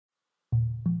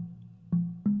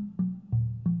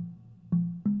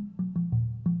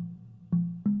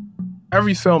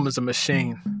Every film is a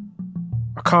machine,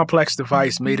 a complex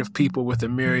device made of people with a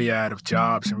myriad of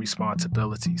jobs and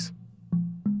responsibilities.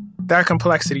 That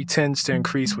complexity tends to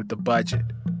increase with the budget.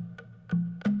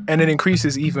 And it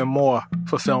increases even more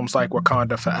for films like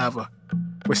Wakanda Forever,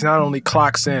 which not only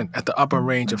clocks in at the upper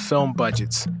range of film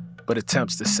budgets, but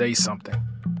attempts to say something.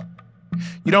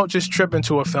 You don't just trip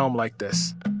into a film like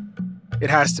this. It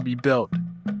has to be built,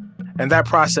 and that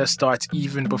process starts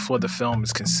even before the film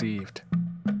is conceived.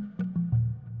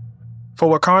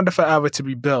 For Wakanda Forever to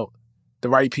be built, the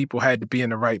right people had to be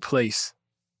in the right place.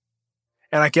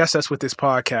 And I guess that's what this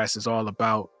podcast is all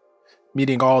about,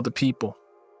 meeting all the people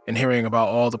and hearing about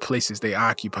all the places they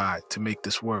occupied to make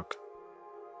this work.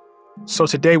 So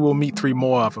today we'll meet 3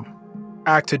 more of them.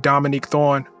 Actor Dominique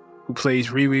Thorne, who plays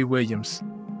Riri Williams,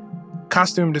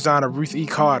 costume designer Ruth E.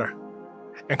 Carter,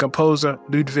 and composer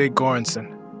Ludwig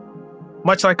Göransson.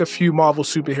 Much like a few Marvel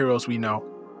superheroes we know,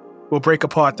 we'll break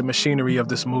apart the machinery of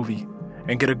this movie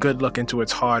and get a good look into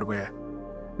its hardware,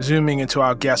 zooming into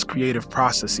our guests' creative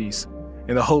processes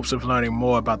in the hopes of learning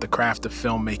more about the craft of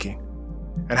filmmaking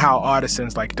and how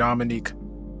artisans like Dominique,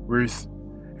 Ruth,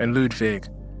 and Ludwig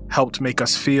helped make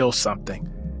us feel something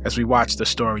as we watch the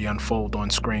story unfold on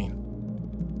screen.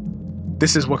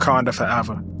 This is Wakanda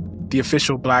Forever, the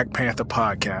official Black Panther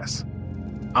podcast.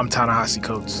 I'm Ta-Nehisi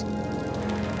Coates.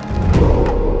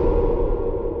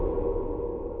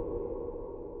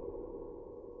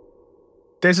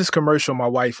 There's this commercial my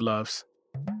wife loves.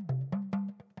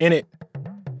 In it,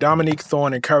 Dominique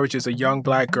Thorne encourages a young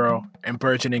Black girl and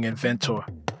burgeoning inventor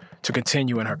to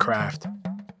continue in her craft.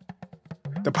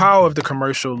 The power of the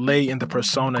commercial lay in the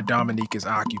persona Dominique is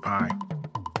occupying,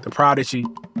 the prodigy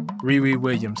Riri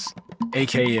Williams,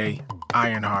 a.k.a.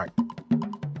 Ironheart.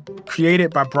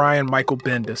 Created by Brian Michael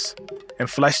Bendis and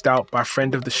fleshed out by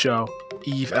friend of the show,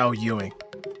 Eve L. Ewing.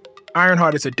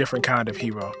 Ironheart is a different kind of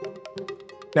hero.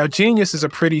 Now, genius is a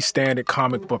pretty standard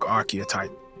comic book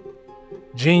archetype.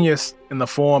 Genius, in the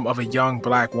form of a young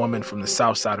Black woman from the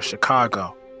south side of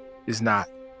Chicago, is not.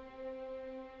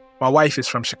 My wife is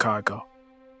from Chicago.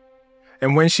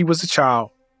 And when she was a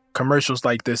child, commercials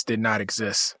like this did not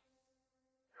exist.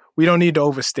 We don't need to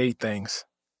overstate things.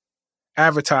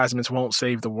 Advertisements won't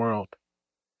save the world.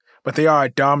 But they are a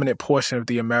dominant portion of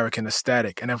the American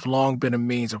aesthetic and have long been a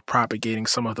means of propagating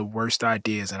some of the worst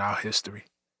ideas in our history.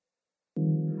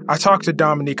 I talked to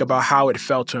Dominique about how it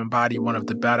felt to embody one of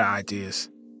the better ideas,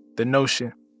 the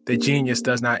notion that genius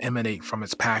does not emanate from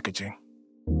its packaging.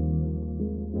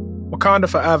 Wakanda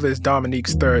Forever is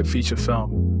Dominique's 3rd feature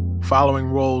film, following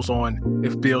roles on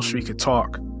If Beale Street Could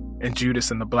Talk and Judas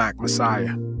and the Black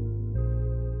Messiah.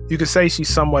 You could say she's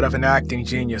somewhat of an acting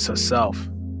genius herself,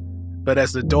 but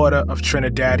as the daughter of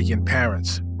Trinidadian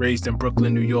parents raised in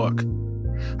Brooklyn, New York,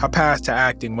 her path to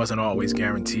acting wasn't always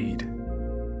guaranteed.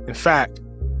 In fact,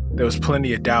 there was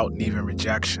plenty of doubt and even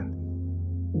rejection,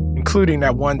 including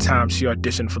that one time she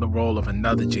auditioned for the role of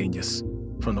another genius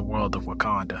from the world of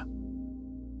Wakanda.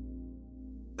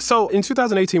 So in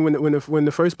 2018, when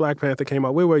the first Black Panther came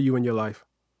out, where were you in your life?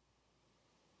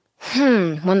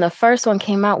 When the first one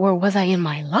came out, where was I in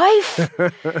my life?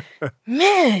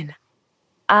 Man,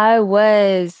 I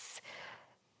was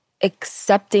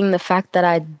accepting the fact that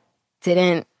I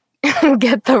didn't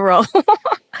get the role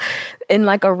in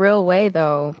like a real way,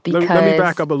 though. Because let me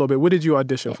back up a little bit. What did you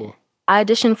audition for? I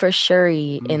auditioned for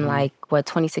Shuri in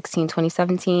 2016,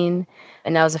 2017.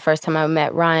 And that was the first time I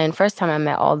met Ryan. First time I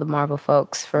met all the Marvel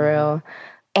folks, for real.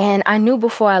 And I knew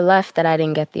before I left that I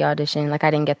didn't get the audition, like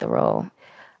I didn't get the role.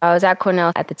 I was at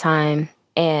Cornell at the time,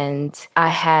 and I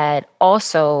had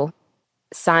also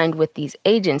signed with these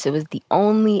agents. It was the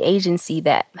only agency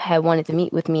that had wanted to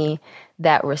meet with me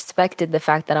that respected the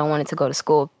fact that I wanted to go to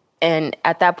school. And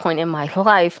at that point in my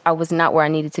life, I was not where I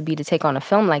needed to be to take on a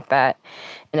film like that.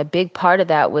 And a big part of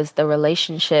that was the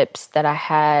relationships that I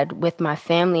had with my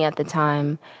family at the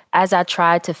time as I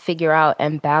tried to figure out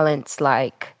and balance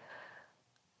like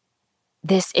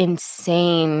this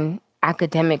insane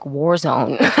academic war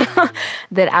zone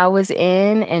that I was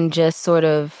in, and just sort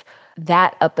of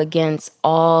that up against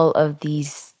all of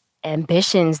these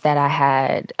ambitions that I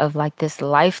had of like this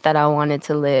life that I wanted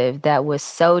to live that was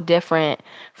so different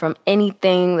from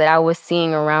anything that I was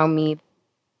seeing around me.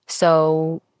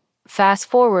 So fast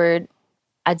forward,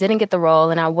 I didn't get the role,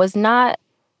 and I was not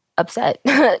upset.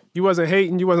 You wasn't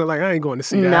hating? You wasn't like, I ain't going to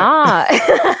see that? Nah.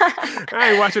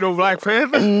 I ain't watching no Black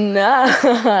Panther.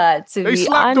 Nah, they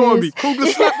slept on me. Cougar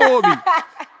slept on me.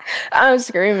 I'm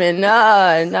screaming,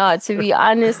 no. To be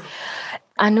honest,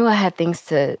 I knew I had things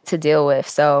to deal with.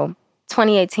 So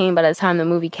 2018, by the time the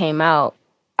movie came out,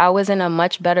 I was in a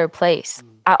much better place.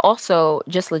 I also,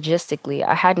 just logistically,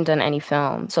 I hadn't done any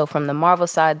film. So from the Marvel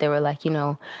side, they were like,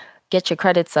 get your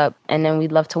credits up and then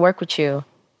we'd love to work with you.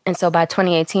 And so by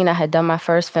 2018, I had done my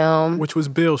first film. Which was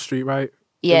Beale Street, right?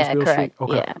 Yeah, correct. Street?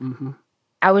 Okay. Yeah. Mm-hmm.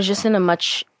 I was just in a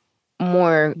much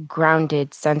more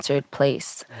grounded, centered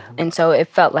place. Mm-hmm. And so it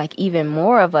felt like even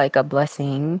more of like a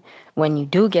blessing when you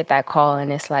do get that call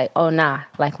and it's like, oh, nah,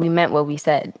 like we meant what we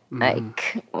said. Mm-hmm.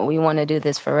 Like we want to do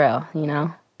this for real,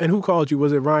 And who called you?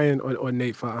 Was it Ryan or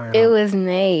Nate for Ironheart? It was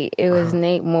Nate. It was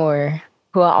Nate Moore,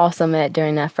 who I also met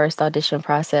during that first audition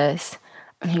process.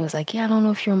 And he was like, yeah, I don't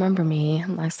know if you remember me.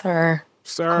 I'm like, sir.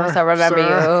 Of course I remember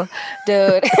you,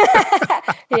 dude.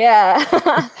 Yeah.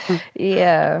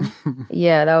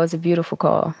 Yeah, that was a beautiful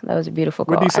call. What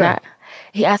did he say?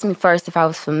 He asked me first if I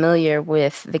was familiar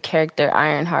with the character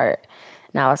Ironheart.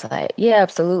 And I was like, yeah,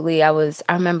 absolutely. I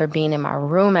remember being in my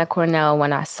room at Cornell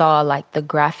when I saw like the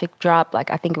graphic drop.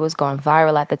 Like I think it was going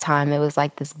viral at the time. It was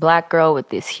like this black girl with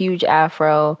this huge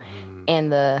afro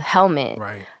and the helmet.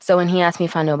 Right. So when he asked me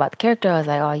if I knew about the character, I was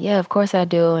like, oh yeah, of course I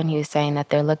do. And he was saying that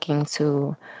they're looking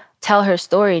to tell her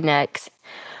story next.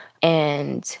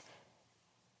 And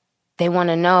they want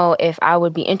to know if I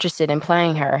would be interested in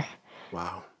playing her.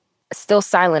 Wow. Still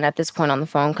silent at this point on the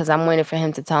phone because I'm waiting for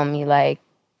him to tell me like,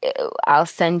 I'll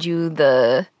send you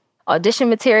the audition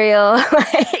material.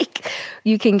 Like,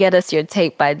 you can get us your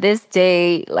tape by this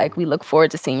date. Like, we look forward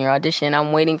to seeing your audition.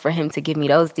 I'm waiting for him to give me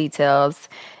those details.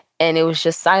 And it was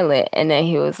just silent. And then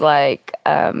he was like,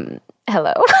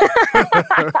 hello.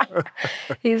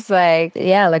 He's like,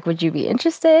 yeah, like, would you be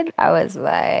interested? I was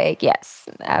like, yes,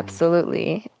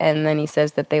 absolutely. And then he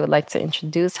says that they would like to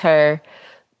introduce her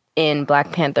in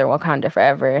Black Panther Wakanda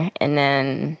Forever. And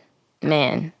then,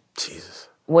 man. Jesus.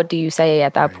 What do you say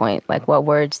at that point? Like, what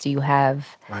words do you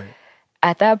have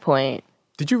at that point?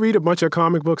 Did you read a bunch of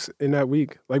comic books in that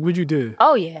week? Like, what you did?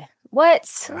 Oh, yeah.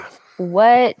 What?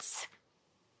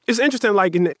 It's interesting,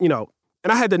 like, and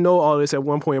I had to know all this at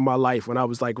one point in my life when I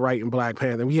was, like, writing Black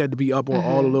Panther. We had to be up on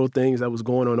all the little things that was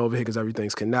going on over here because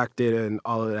everything's connected and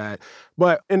all of that.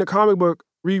 But in the comic book,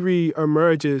 Riri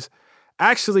emerges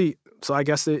actually, so I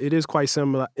guess it is quite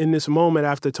similar, in this moment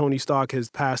after Tony Stark has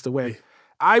passed away.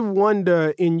 I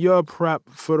wonder, in your prep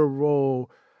for the role,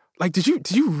 like, did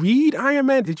you read Iron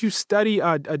Man? Did you study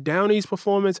Downey's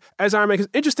performance as Iron Man?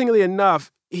 Because interestingly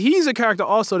enough, he's a character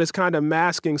also that's kind of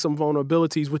masking some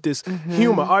vulnerabilities with this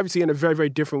humor, obviously in a very, very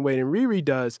different way than Riri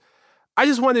does. I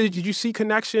just wondered, did you see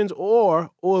connections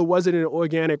or was it an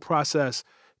organic process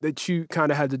that you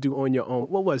kind of had to do on your own?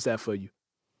 What was that for you?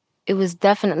 It was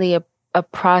definitely a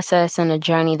process and a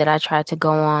journey that I tried to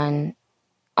go on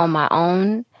my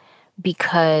own.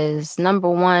 Because, number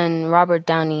one, Robert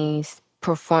Downey's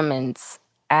performance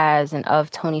as and of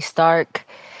Tony Stark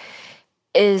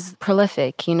is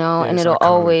prolific, and it'll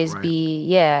always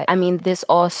be, I mean, this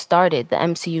all started, the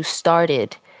MCU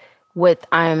started with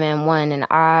Iron Man 1, and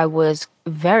I was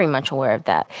very much aware of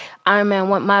that. Iron Man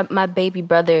 1, my baby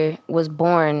brother was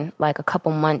born like a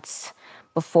couple months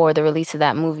before the release of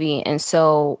that movie, and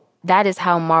so that is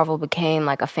how Marvel became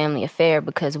like a family affair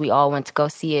because we all went to go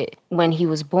see it when he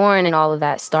was born, and all of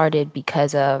that started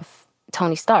because of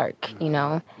Tony Stark,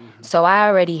 So I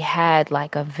already had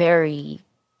like a very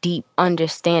deep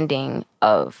understanding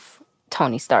of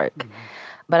Tony Stark.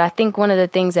 But I think one of the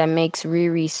things that makes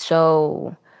Riri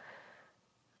so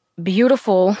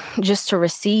beautiful just to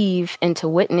receive and to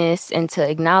witness and to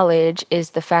acknowledge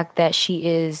is the fact that she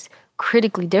is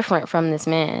critically different from this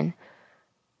man.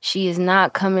 She is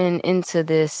not coming into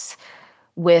this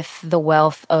with the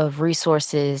wealth of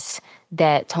resources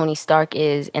that Tony Stark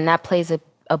is, and that plays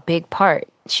a big part.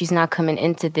 She's not coming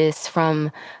into this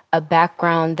from a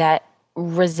background that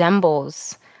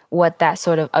resembles what that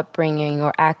sort of upbringing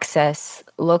or access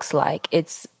looks like.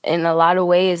 It's, in a lot of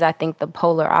ways, I think, the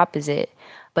polar opposite.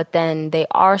 But then they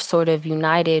are sort of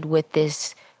united with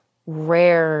this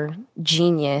rare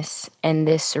genius and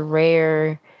this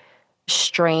rare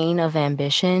strain of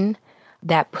ambition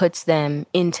that puts them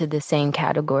into the same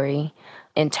category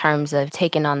in terms of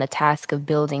taking on the task of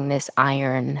building this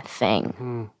iron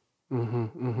thing.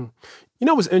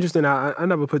 What's interesting? I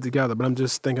never put together, but I'm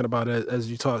just thinking about it as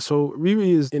you talk. So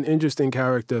Riri is an interesting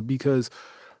character because,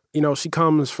 she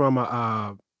comes from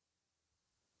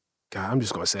I'm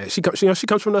just gonna say it. She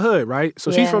comes from the hood, right?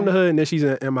 So she's from the hood, and then she's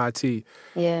at MIT.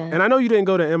 Yeah. And I know you didn't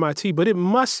go to MIT, but it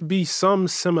must be some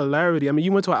similarity. I mean,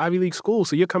 you went to an Ivy League school,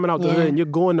 so you're coming out the hood and you're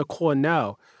going to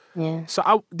Cornell. Yeah.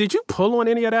 So did you pull on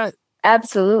any of that?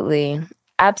 Absolutely.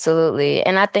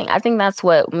 And I think that's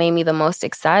what made me the most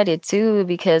excited too,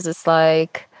 because it's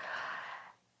like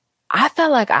I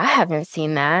felt like I haven't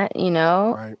seen that,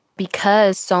 Right.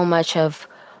 because so much of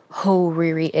who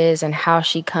Riri is and how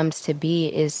she comes to be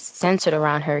is centered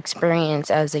around her experience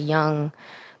as a young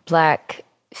Black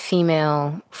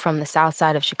female from the South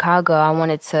Side of Chicago. I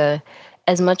wanted to,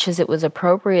 as much as it was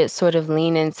appropriate, sort of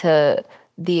lean into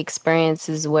the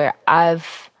experiences where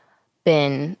I've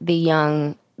been the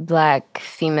young Black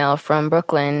female from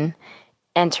Brooklyn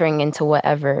entering into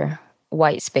whatever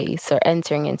white space or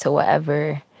entering into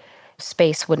whatever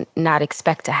space would not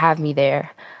expect to have me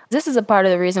there. This is a part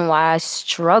of the reason why I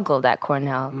struggled at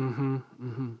Cornell.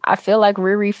 I feel like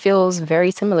Riri feels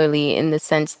very similarly in the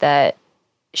sense that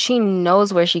she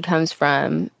knows where she comes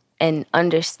from and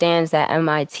understands that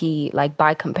MIT, like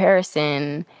by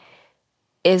comparison,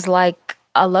 is like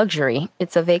a luxury.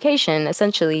 It's a vacation,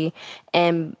 essentially.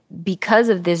 And because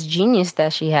of this genius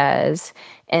that she has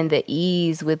and the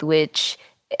ease with which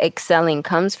excelling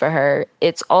comes for her,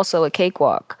 it's also a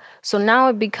cakewalk. So now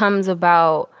it becomes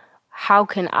about how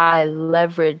can I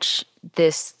leverage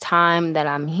this time that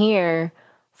I'm here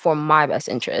for my best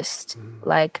interest?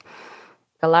 Like,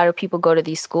 a lot of people go to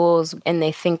these schools and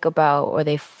they think about or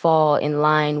they fall in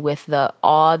line with the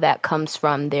awe that comes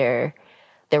from their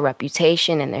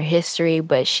reputation and their history.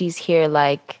 But she's here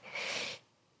like,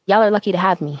 y'all are lucky to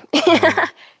have me.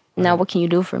 Now, what can you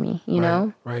do for me, you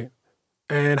know? Right.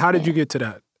 And how did you get to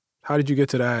that? How did you get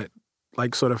to that,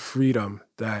 like, sort of freedom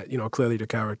that, you know, clearly the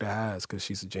character has because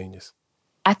she's a genius?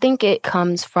 I think it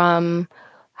comes from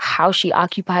how she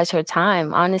occupies her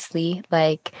time, honestly.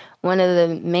 Like, one of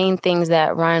the main things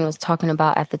that Ryan was talking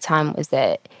about at the time was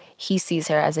that he sees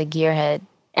her as a gearhead.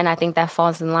 And I think that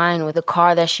falls in line with the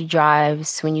car that she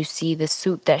drives, when you see the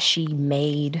suit that she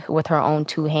made with her own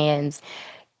two hands.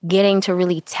 Getting to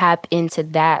really tap into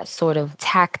that sort of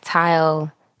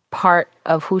tactile part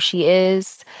of who she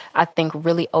is, I think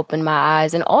really opened my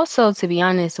eyes. And also, to be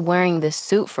honest, wearing the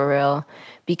suit for real,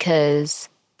 because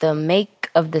the make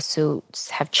of the suits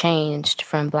have changed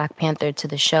from Black Panther to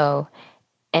the show.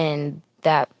 And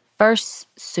that first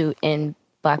suit in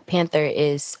Black Panther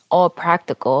is all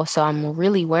practical. So I'm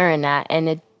really wearing that.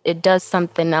 And it does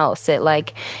something else.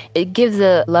 It gives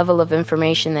a level of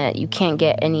information that you can't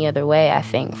get any other way, I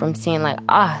think, from seeing like,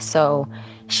 so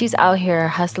she's out here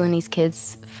hustling these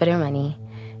kids for their money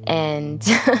and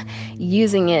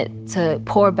using it to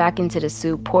pour back into the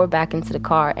suit, pour back into the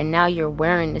car. And now you're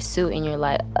wearing the suit and you're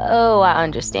like, oh, I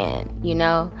understand, you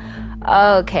know?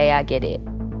 Okay, I get it.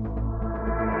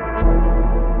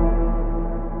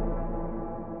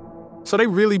 So they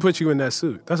really put you in that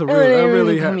suit. That's a real... They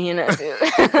really put me in that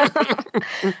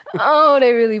suit. Oh,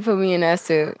 they really put me in that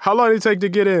suit. How long did it take to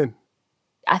get in?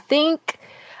 I think,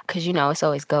 because, you know, it's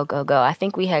always go, go, go. I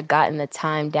think we had gotten the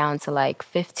time down to like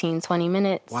 15, 20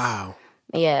 minutes. Wow.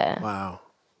 Yeah. Wow.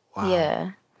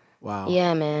 Yeah. Wow.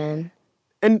 Yeah, man.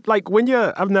 And like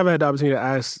I've never had the opportunity to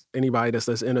ask anybody that's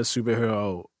in a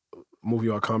superhero movie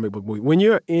or comic book movie. When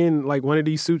you're in like one of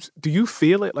these suits, do you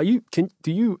feel it? Like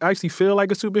do you actually feel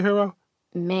like a superhero?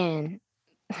 Man.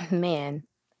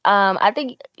 I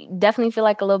think definitely feel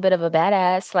like a little bit of a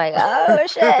badass. Like, oh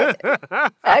shit.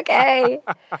 Okay.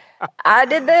 I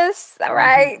did this. All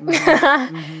right.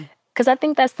 Because I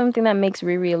think that's something that makes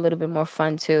Riri a little bit more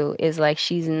fun too, is like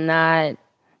she's not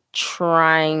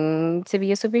trying to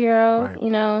be a superhero, right, you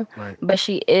know? Right. But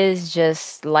she is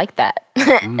just like that.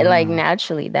 Like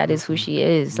naturally, that is who she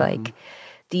is. Like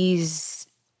these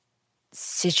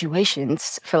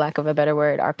situations, for lack of a better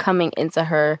word, are coming into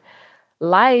her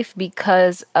life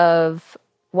because of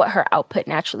what her output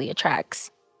naturally attracts.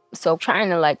 So trying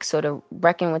to like sort of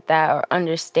reckon with that or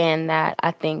understand that,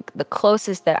 I think the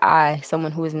closest that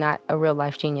someone who is not a real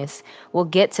life genius, will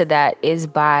get to that is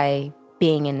by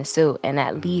being in the suit, and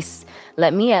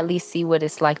let me see what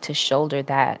it's like to shoulder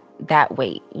that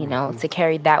weight, you know, to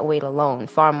carry that weight alone,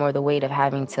 far more the weight of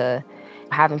having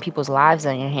people's lives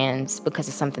on your hands because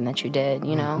of something that you did,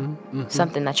 you know,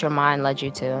 something that your mind led you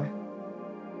to.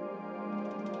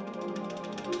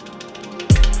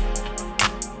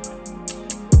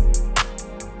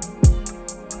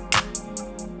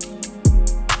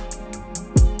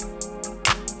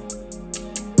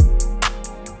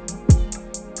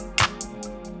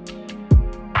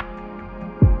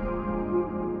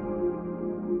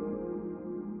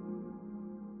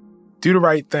 Do the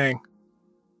Right Thing,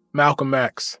 Malcolm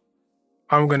X,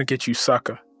 I'm Gonna Get You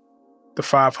Sucker, The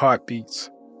 5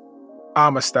 Heartbeats,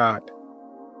 Amistad,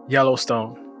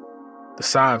 Yellowstone, The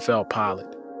Seinfeld Pilot.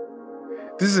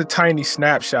 This is a tiny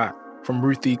snapshot from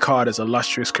Ruth E. Carter's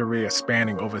illustrious career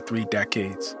spanning over 3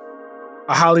 decades.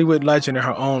 A Hollywood legend in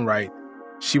her own right,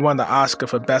 she won the Oscar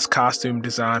for Best Costume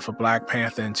Design for Black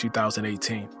Panther in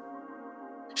 2018.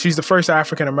 She's the first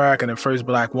African American and first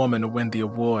Black woman to win the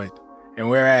award, and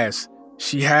whereas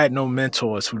She had no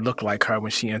mentors who looked like her when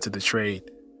she entered the trade.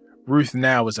 Ruth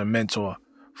now is a mentor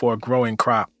for a growing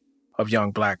crop of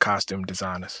young Black costume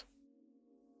designers.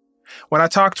 When I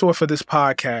talked to her for this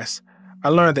podcast, I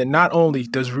learned that not only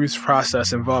does Ruth's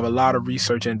process involve a lot of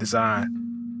research and design,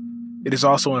 it is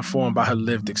also informed by her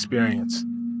lived experience.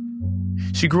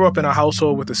 She grew up in a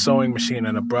household with a sewing machine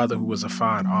and a brother who was a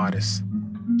fine artist.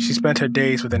 She spent her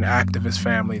days with an activist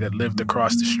family that lived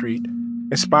across the street,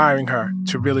 inspiring her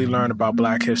to really learn about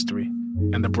Black history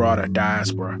and the broader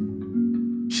diaspora.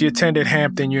 She attended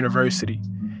Hampton University,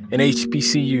 an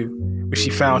HBCU, where she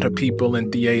found her people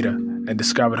in theater and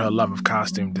discovered her love of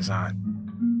costume design.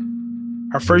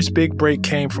 Her first big break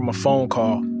came from a phone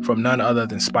call from none other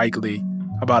than Spike Lee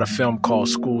about a film called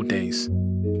School Days.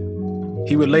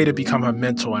 He would later become her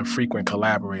mentor and frequent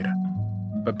collaborator.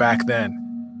 But back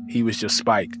then, he was just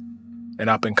Spike, an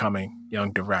up-and-coming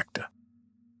young director.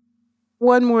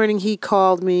 One morning he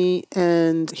called me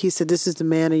and he said, "This is the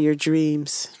man of your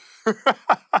dreams."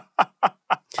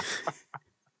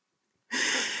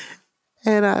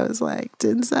 And I was like,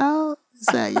 "Denzel, is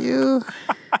that you?"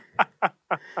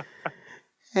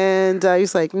 And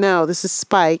he's like, "No, this is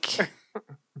Spike.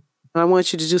 I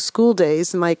want you to do School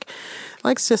Days." And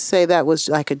let's just say that was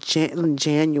like in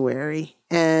January.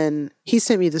 And he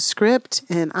sent me the script,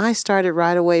 and I started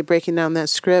right away breaking down that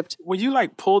script. Were you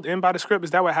pulled in by the script?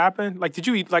 Is that what happened? Did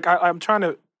you I'm trying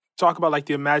to talk about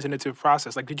the imaginative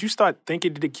process. Did you start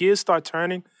thinking? Did the gears start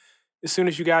turning as soon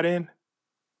as you got in?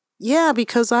 Yeah,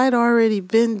 because I'd already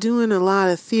been doing a lot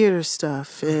of theater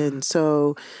stuff. And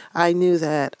so I knew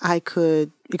that I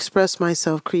could express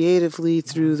myself creatively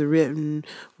through the written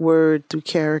word, through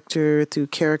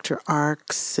character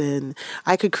arcs. And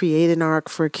I could create an arc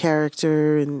for a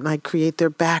character and create their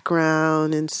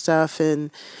background and stuff. And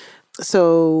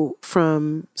so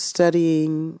from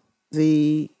studying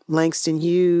the Langston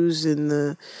Hughes and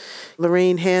the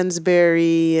Lorraine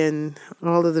Hansberry and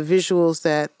all of the visuals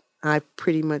that I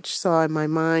pretty much saw in my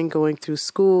mind going through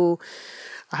school,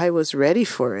 I was ready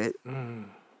for it.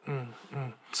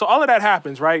 So all of that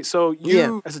happens, right? So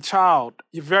you, as a child,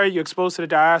 you're exposed to the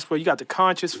diaspora. You got the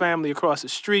conscious family across the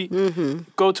street. Mm-hmm.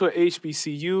 Go to a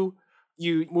HBCU.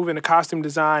 You move into costume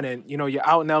design, and you're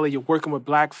out in LA. You're working with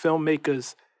Black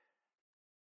filmmakers,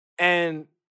 and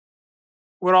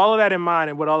with all of that in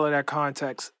mind, and with all of that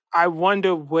context, I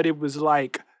wonder what it was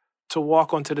like to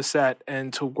walk onto the set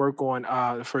and to work on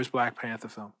the first Black Panther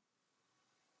film.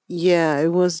 Yeah,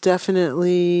 it was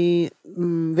definitely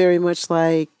very much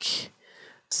like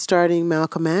starting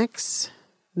Malcolm X,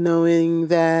 knowing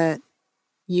that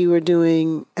you were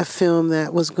doing a film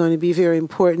that was going to be very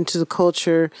important to the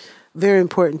culture, very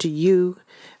important to you.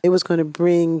 It was going to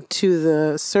bring to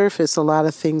the surface a lot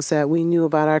of things that we knew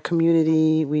about our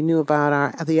community, we knew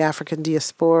about the African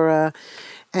diaspora,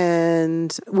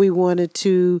 and we wanted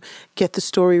to get the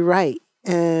story right.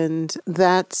 And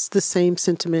that's the same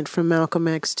sentiment from Malcolm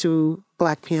X to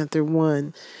Black Panther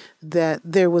 1, that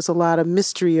there was a lot of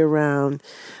mystery around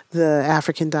the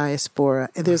African diaspora.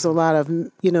 There's a lot of,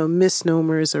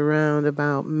 misnomers around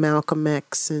about Malcolm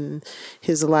X and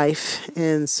his life.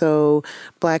 And so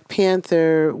Black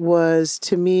Panther was,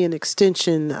 to me, an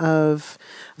extension of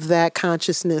that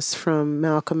consciousness from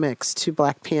Malcolm X to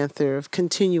Black Panther, of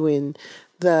continuing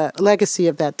the legacy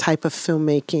of that type of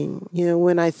filmmaking.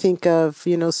 When I think of,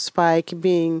 Spike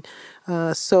being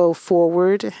so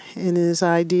forward in his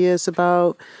ideas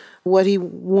about what he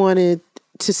wanted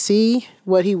to see,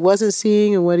 what he wasn't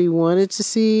seeing and what he wanted to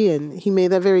see, and he made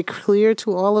that very clear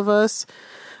to all of us.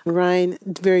 Ryan,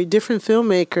 very different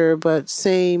filmmaker, but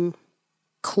same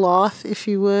cloth, if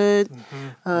you would,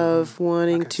 of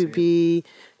wanting to be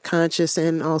conscious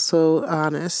and also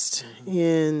honest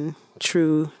and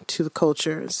true to the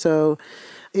culture. So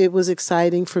it was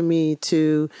exciting for me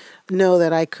to know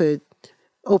that I could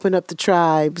open up the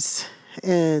tribes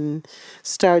and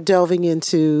start delving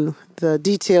into the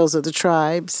details of the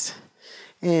tribes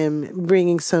and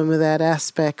bringing some of that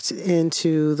aspect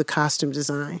into the costume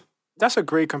design. That's a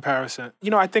great comparison.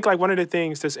 I think one of the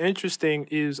things that's interesting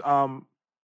is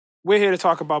we're here to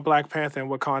talk about Black Panther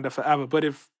and Wakanda forever, but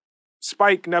if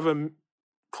Spike never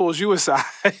pulls you aside,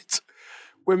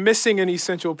 we're missing an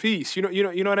essential piece. You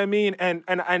know what I mean?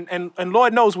 And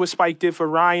Lord knows what Spike did for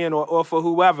Ryan or for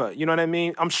whoever. You know what I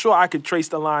mean? I'm sure I could trace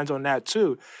the lines on that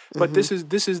too. But this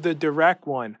is the direct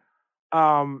one.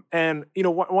 One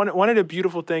of the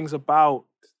beautiful things about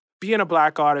being a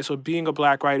Black artist or being a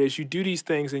Black writer is you do these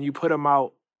things and you put them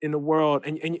out in the world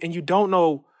and you don't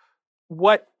know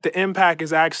what the impact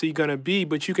is actually going to be,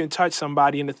 but you can touch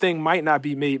somebody and the thing might not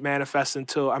be made manifest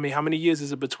until, how many years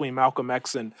is it between Malcolm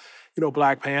X and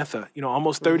Black Panther?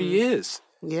 Almost 30 years.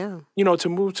 Yeah. to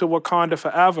move to Wakanda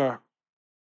Forever,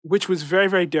 which was very,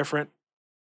 very different.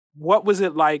 What was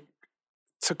it like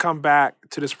to come back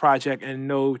to this project and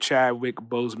know Chadwick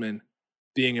Boseman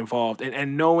being involved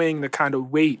and knowing the kind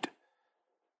of weight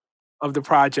of the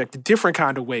project, the different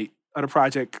kind of weight of the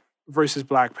project versus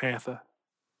Black Panther?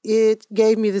 It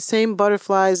gave me the same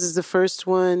butterflies as the first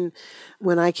one.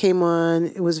 When I came on,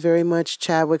 it was very much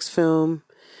Chadwick's film.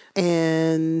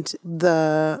 And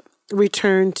the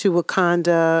return to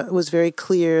Wakanda, it was very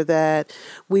clear that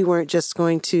we weren't just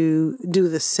going to do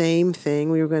the same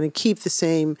thing. We were going to keep the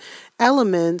same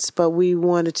elements, but we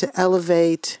wanted to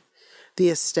elevate the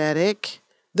aesthetic.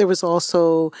 There was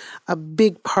also a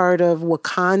big part of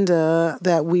Wakanda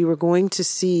that we were going to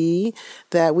see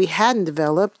that we hadn't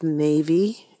developed, the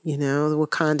Navy, the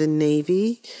Wakandan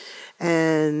Navy.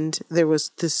 And there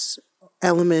was this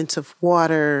element of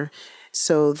water.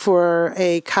 So for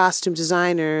a costume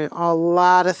designer, a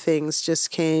lot of things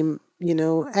just came,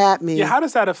 at me. Yeah, how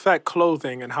does that affect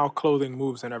clothing and how clothing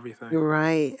moves and everything?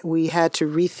 Right. We had to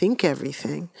rethink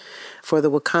everything. For the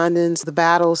Wakandans, the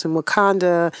battles in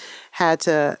Wakanda had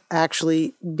to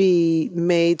actually be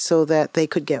made so that they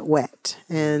could get wet.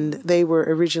 And they were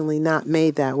originally not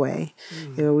made that way.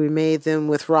 We made them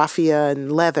with raffia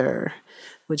and leather,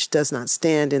 which does not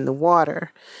stand in the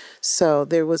water. So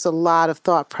there was a lot of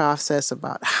thought process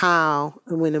about how,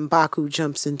 when M'Baku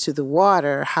jumps into the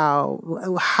water,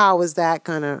 how's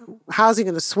he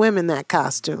gonna swim in that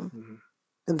costume?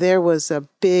 There was a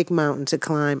big mountain to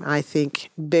climb, I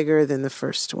think, bigger than the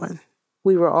first one.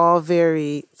 We were all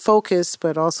very focused,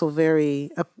 but also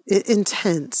very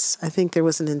intense. I think there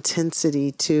was an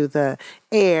intensity to the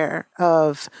air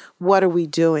of what are we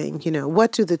doing?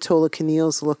 What do the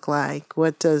Tolacaneals look like?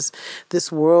 What does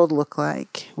this world look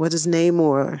like? What does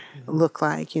Namor look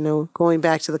like? Going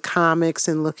back to the comics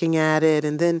and looking at it.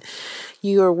 And then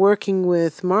you are working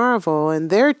with Marvel and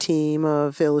their team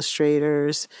of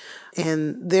illustrators,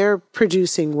 and they're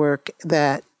producing work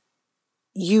that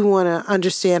you want to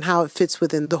understand how it fits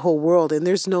within the whole world. And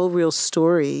there's no real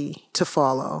story to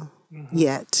follow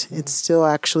yet. It's still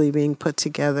actually being put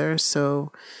together.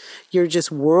 So you're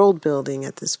just world building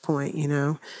at this point,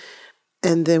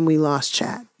 And then we lost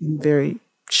Chad. Very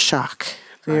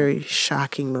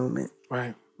shocking moment.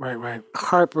 Right.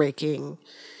 Heartbreaking.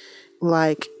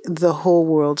 Like the whole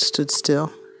world stood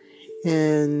still.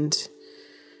 And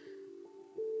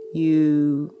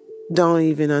you don't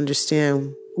even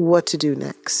understand what to do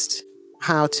next,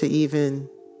 how to even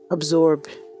absorb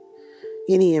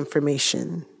any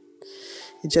information.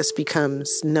 It just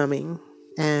becomes numbing.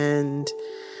 And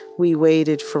we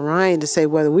waited for Ryan to say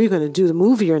whether we were going to do the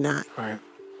movie or not. Right.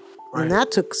 And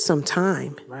that took some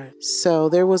time. Right. So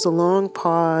there was a long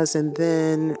pause. And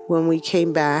then when we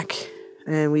came back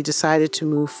and we decided to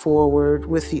move forward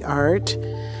with the art,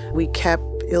 we kept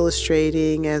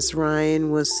illustrating as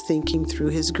Ryan was thinking through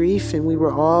his grief, and we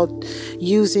were all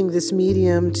using this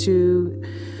medium to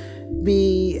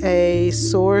be a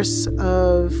source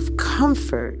of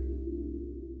comfort.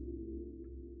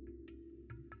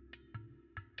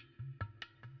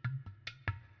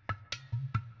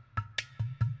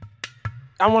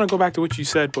 I want to go back to what you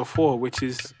said before, which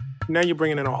is now you're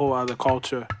bringing in a whole other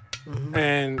culture.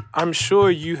 And I'm sure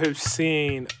you have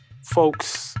seen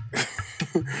folks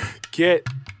get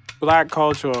Black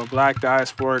culture or Black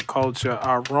diasporic culture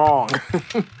are wrong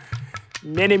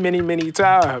many, many, many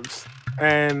times.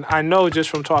 And I know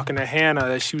just from talking to Hannah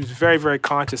that she was very, very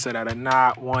conscious of that and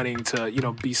not wanting to,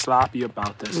 be sloppy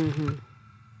about this.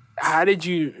 How did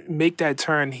you make that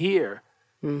turn here,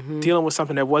 dealing with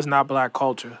something that was not Black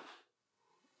culture?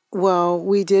 Well,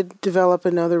 we did develop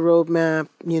another roadmap,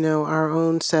 our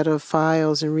own set of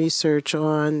files and research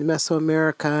on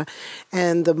Mesoamerica.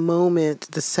 And the minute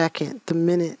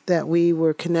that we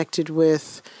were connected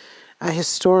with a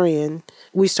historian,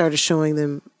 we started showing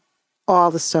them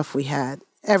all the stuff we had,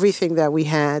 everything that we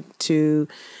had to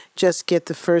just get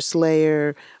the first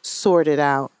layer sorted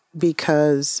out,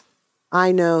 because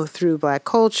I know through Black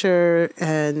culture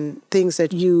and things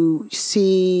that you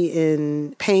see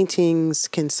in paintings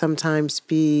can sometimes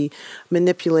be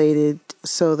manipulated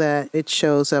so that it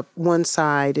shows up a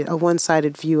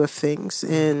one-sided view of things.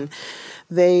 And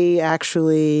they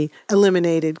actually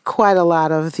eliminated quite a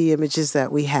lot of the images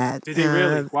that we had. Did they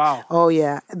really? Wow. Oh,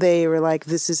 yeah. They were like,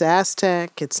 this is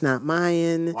Aztec, it's not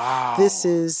Mayan. Wow. This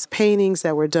is paintings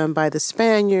that were done by the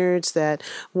Spaniards that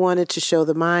wanted to show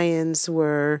the Mayans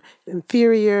were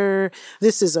inferior.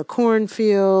 This is a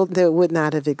cornfield that would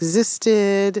not have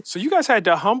existed. So you guys had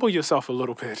to humble yourself a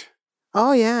little bit.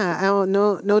 Oh, yeah.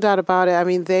 No doubt about it. I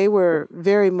mean, they were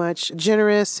very much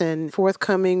generous and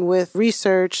forthcoming with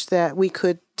research that we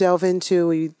could delve into.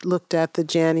 We looked at the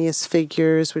Janus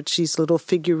figures, which these little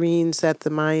figurines that the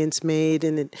Mayans made,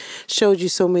 and it showed you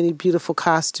so many beautiful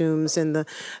costumes, and the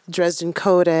Dresden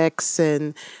Codex,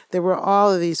 and there were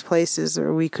all of these places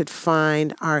where we could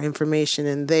find our information,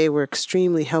 and they were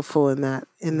extremely helpful in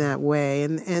that way.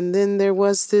 And then there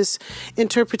was this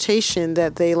interpretation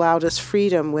that they allowed us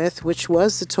freedom with, which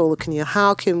was the Tolkien.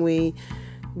 How can we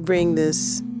bring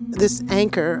this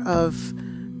anchor of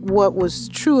what was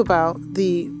true about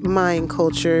the Mayan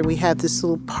culture? We had this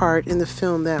little part in the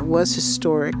film that was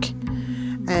historic,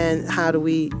 and how do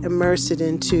we immerse it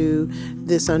into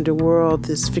this underworld,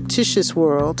 this fictitious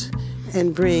world,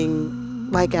 and bring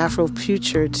like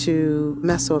Afrofuture to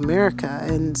Mesoamerica?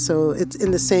 And so it's in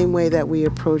the same way that we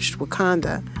approached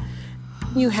Wakanda.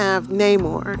 You have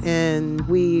Namor, and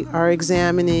we are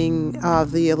examining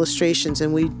the illustrations,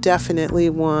 and we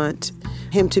definitely want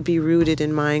him to be rooted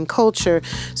in Mayan culture.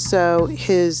 So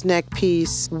his neck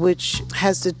piece, which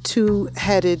has the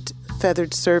two-headed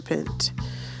feathered serpent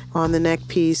on the neck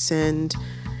piece, and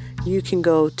you can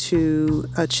go to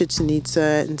Chichen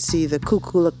Itza and see the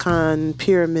Kukulkan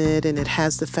pyramid, and it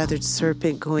has the feathered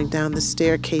serpent going down the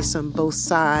staircase on both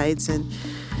sides. And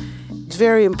it's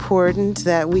very important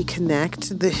that we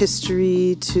connect the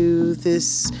history to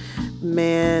this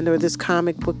man or this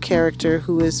comic book character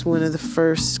who is one of the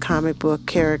first comic book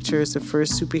characters, the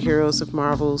first superheroes of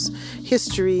Marvel's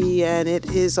history, and it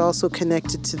is also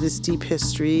connected to this deep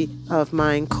history of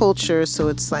Mayan culture. So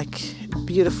it's like a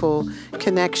beautiful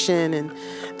connection. And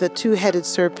the two-headed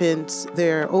serpents,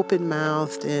 they're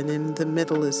open-mouthed, and in the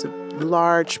middle is a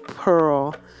large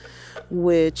pearl,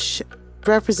 which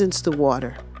represents the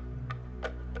water.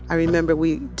 I remember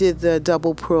we did the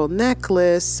double pearl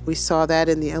necklace. We saw that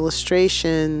in the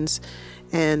illustrations,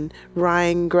 and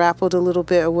Ryan grappled a little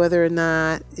bit whether or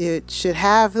not it should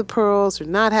have the pearls or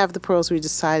not have the pearls. We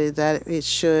decided that it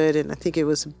should, and I think it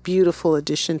was a beautiful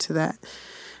addition to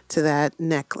that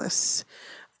necklace.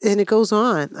 And it goes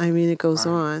on. I mean, it goes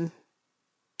on.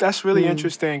 That's really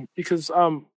interesting because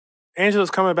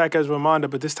Angela's coming back as Ramonda,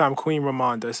 but this time Queen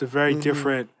Ramonda. It's a very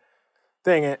different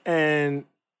thing, and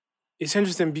it's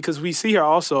interesting because we see her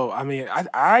also. I mean,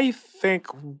 I think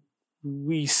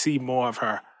we see more of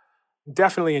her,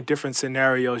 definitely in different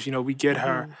scenarios. You know, we get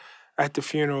her at the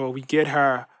funeral, we get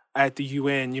her at the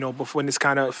UN, you know, before in this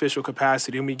kind of official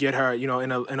capacity, and we get her, you know,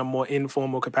 in a more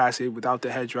informal capacity without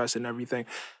the headdress and everything.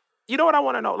 You know what I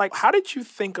want to know? Like, how did you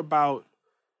think about,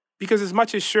 because as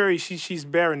much as Shuri, she's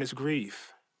bearing this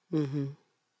grief. And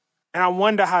I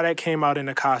wonder how that came out in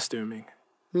the costuming.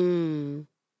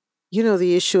 You know,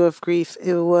 the issue of grief,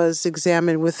 it was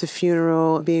examined with the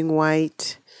funeral being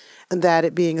white and that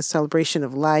it being a celebration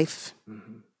of life.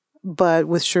 But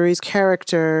with Shuri's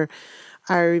character,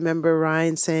 I remember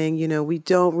Ryan saying, you know, we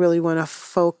don't really want to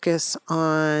focus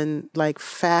on like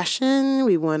fashion.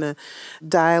 We want to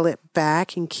dial it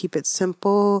back and keep it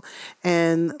simple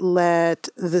and let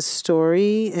the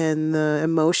story and the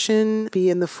emotion be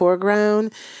in the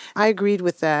foreground. I agreed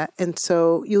with that. And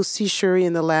so you'll see Shuri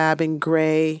in the lab in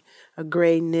gray, a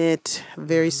gray knit,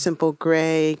 very simple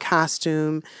gray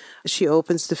costume. She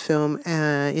opens the film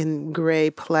in gray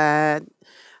plaid.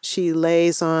 She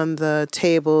lays on the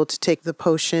table to take the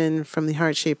potion from the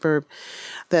heart-shaped herb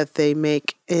that they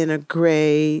make in a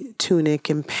gray tunic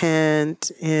and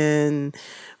pant. And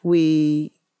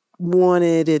we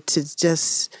wanted it to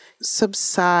just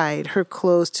subside, her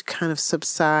clothes to kind of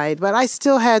subside. But I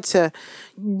still had to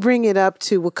bring it up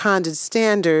to Wakandan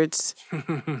standards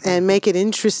and make it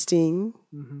interesting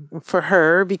for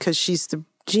her because she's the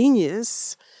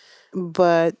genius,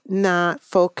 but not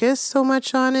focus so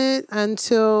much on it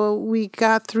until we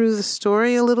got through the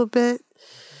story a little bit.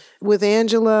 With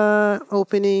Angela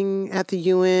opening at the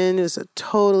UN, it was a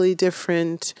totally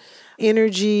different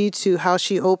energy to how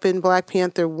she opened Black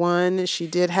Panther 1. She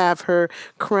did have her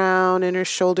crown and her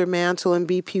shoulder mantle in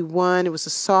BP1. It was a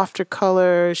softer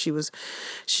color. She was,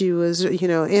 you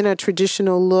know, in a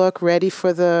traditional look, ready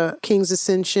for the King's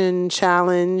Ascension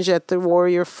challenge at the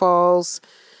Warrior Falls.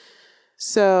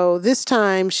 So this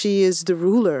time she is the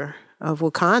ruler of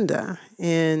Wakanda.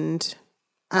 And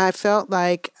I felt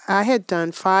like I had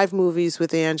done 5 movies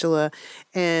with Angela,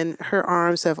 and her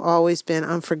arms have always been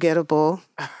unforgettable.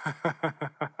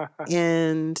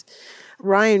 And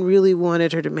Ryan really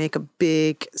wanted her to make a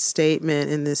big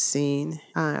statement in this scene.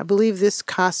 I believe this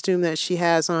costume that she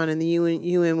has on in the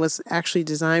UN was actually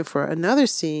designed for another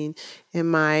scene in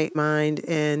my mind,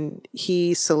 and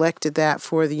he selected that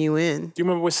for the UN. Do you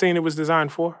remember what scene it was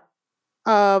designed for?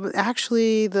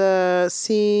 Actually, the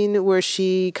scene where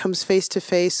she comes face to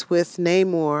face with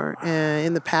Namor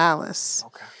in the palace.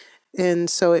 Okay. And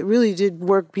so it really did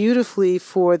work beautifully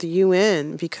for the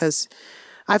UN because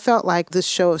I felt like the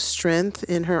show of strength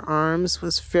in her arms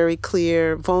was very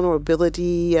clear.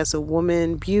 Vulnerability as a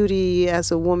woman, beauty as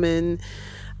a woman,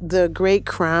 the great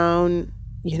crown,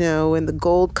 and the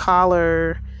gold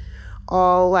collar,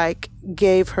 all like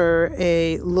gave her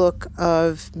a look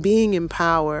of being in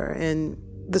power, and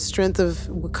the strength of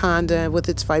Wakanda with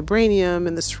its vibranium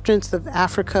and the strength of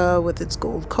Africa with its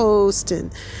Gold Coast.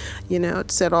 And,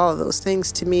 it said all of those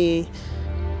things to me.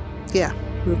 Yeah,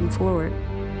 moving forward.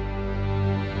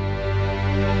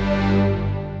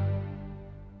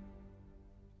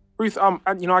 Ruth,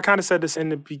 I kind of said this in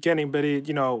the beginning, but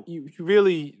you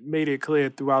really made it clear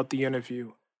throughout the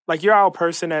interview. Like, you're our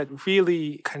person that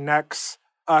really connects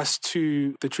us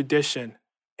to the tradition.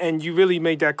 And you really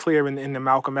made that clear in the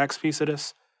Malcolm X piece of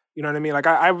this. You know what I mean? Like,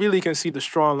 I really can see the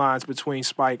strong lines between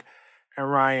Spike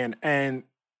and Ryan. And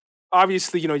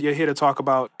obviously, you're here to talk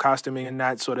about costuming and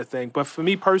that sort of thing. But for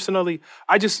me personally,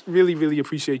 I just really, really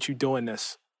appreciate you doing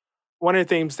this. One of the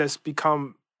things that's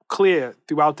become clear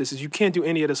throughout this is you can't do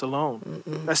any of this alone.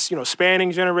 Mm-mm. That's,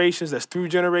 spanning generations, that's through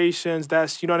generations,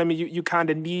 that's, you know what I mean? You kind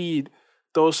of need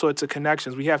those sorts of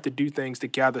connections. We have to do things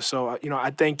together. So,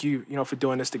 I thank you, for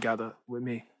doing this together with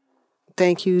me.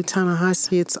 Thank you,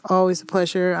 Ta-Nehisi. It's always a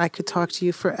pleasure. I could talk to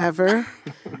you forever.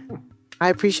 I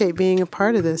appreciate being a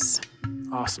part of this.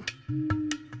 Awesome.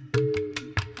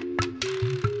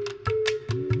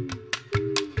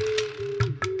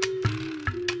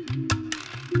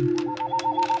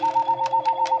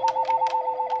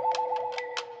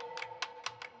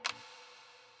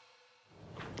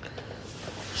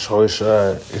 So it's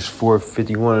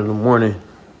 4:51 in the morning.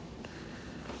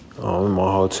 I'm in my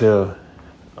hotel.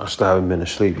 I still haven't been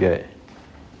asleep yet.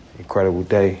 Incredible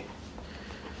day.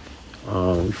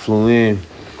 We flew in,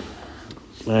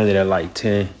 landed at like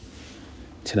 10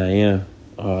 a.m.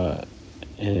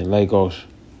 In Lagos.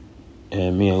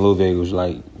 And me and Ludwig was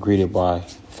like greeted by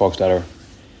folks that are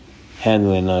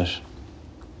handling us.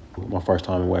 My first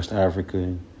time in West Africa.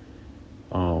 And,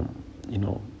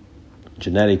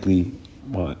 genetically,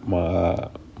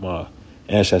 my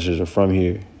ancestors are from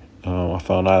here. I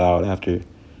found that out after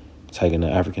taking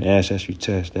the African ancestry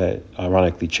test that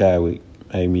ironically Chadwick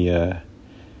made me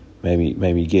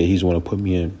get. He's the one who put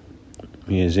me and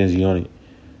Zinzi on it.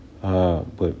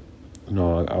 But a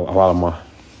lot of my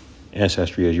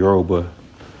ancestry is Yoruba,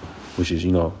 which is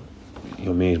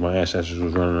means my ancestors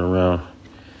was running around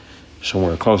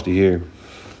somewhere close to here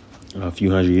a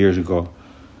few hundred years ago.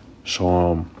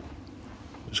 So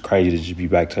it's crazy to just be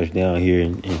back touched down here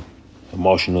and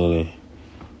emotional and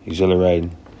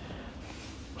exhilarating.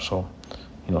 So,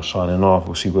 signing off.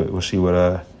 We'll see what.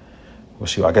 I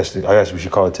guess we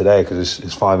should call it today because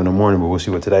it's 5 a.m, but we'll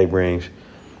see what today brings.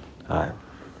 All right.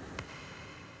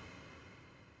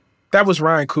 That was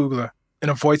Ryan Coogler in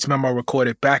a voice memo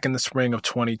recorded back in the spring of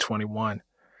 2021,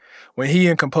 when he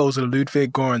and composer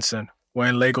Ludwig Göransson were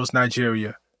in Lagos,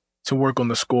 Nigeria, to work on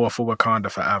the score for Wakanda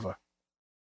Forever.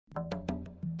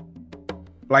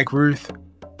 Like Ruth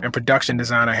and production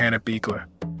designer Hannah Beekler,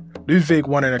 Ludwig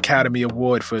won an Academy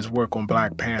Award for his work on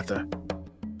Black Panther.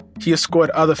 He has scored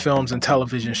other films and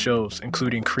television shows,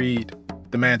 including Creed,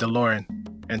 The Mandalorian,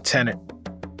 and Tenet.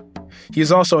 He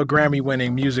is also a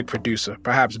Grammy-winning music producer,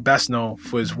 perhaps best known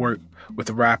for his work with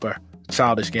the rapper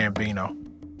Childish Gambino.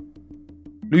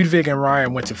 Ludwig and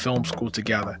Ryan went to film school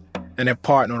together and have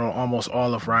partnered on almost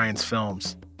all of Ryan's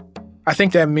films. I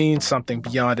think that means something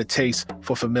beyond a taste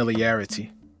for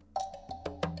familiarity.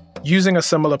 Using a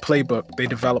similar playbook they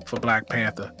developed for Black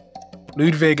Panther,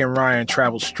 Ludwig and Ryan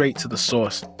traveled straight to the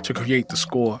source to create the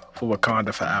score for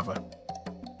Wakanda Forever.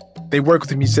 They worked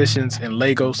with musicians in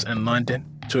Lagos and London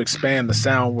to expand the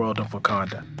sound world of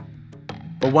Wakanda.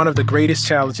 But one of the greatest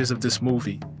challenges of this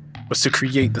movie was to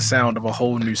create the sound of a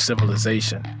whole new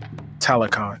civilization,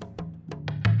 Telecon.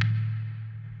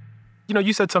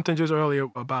 You said something just earlier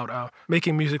about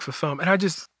making music for film, and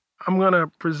I'm going to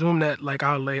presume that, like,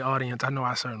 our lay audience, I know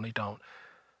I certainly don't,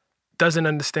 doesn't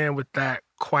understand with that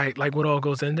quite, like, what all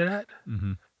goes into that.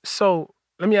 Mm-hmm. So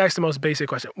let me ask the most basic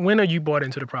question. When are you brought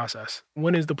into the process?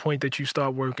 When is the point that you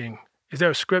start working? Is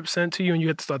there a script sent to you and you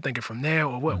have to start thinking from there,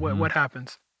 or what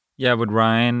happens? Yeah, with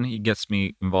Ryan, he gets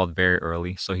me involved very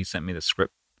early, so he sent me the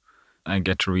script. I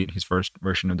get to read his first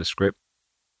version of the script.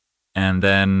 And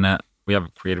then we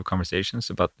have creative conversations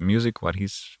about the music, what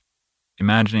he's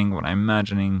imagining, what I'm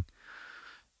imagining.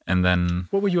 And then...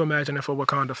 What were you imagining for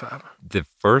Wakanda Forever? The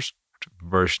first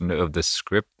version of the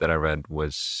script that I read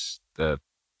was the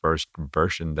first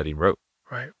version that he wrote.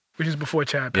 Right. Which is before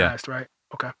Chad passed, right?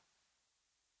 Okay.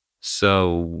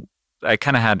 So I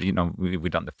kind of had, we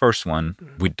done the first one.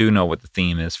 We do know what the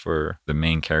theme is for the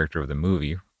main character of the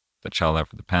movie, the child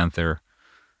after the panther.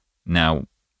 Now,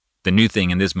 the new thing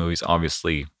in this movie is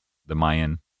obviously the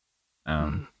Mayan,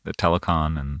 the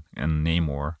Telecon and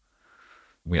Namor.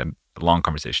 We had a long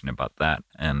conversation about that,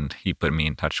 and he put me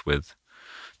in touch with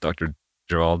Dr.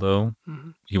 Geraldo.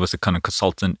 He was a kind of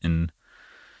consultant in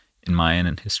Mayan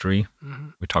and history.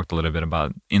 We talked a little bit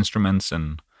about instruments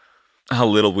and how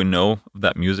little we know of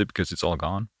that music because it's all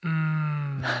gone.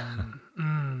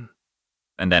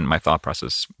 And then my thought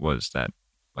process was that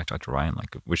I talked to Ryan,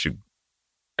 like, we should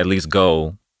at least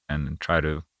go and try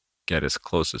to get as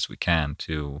close as we can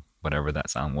to whatever that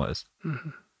sound was.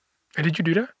 And did you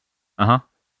do that? Uh-huh.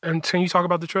 And can you talk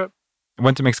about the trip? I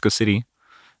went to Mexico City.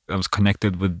 I was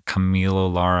connected with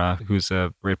Camilo Lara, who's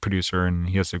a great producer, and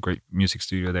he has a great music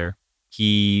studio there.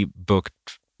 He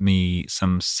booked me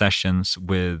some sessions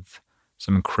with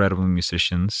some incredible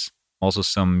musicians, also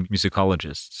some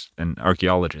musicologists and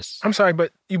archaeologists. I'm sorry,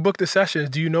 but you booked the sessions.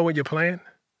 Do you know what you're playing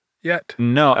yet?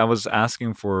 No, I was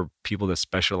asking for people that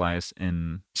specialize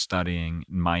in studying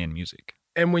Mayan music.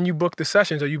 And when you book the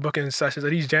sessions, are you booking sessions? Are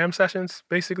these jam sessions,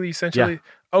 basically, essentially?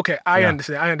 Yeah. Okay, I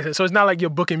understand. So it's not like you're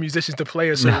booking musicians to play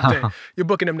a certain thing. You're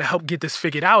booking them to help get this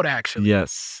figured out, actually.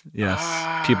 Yes.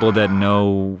 People that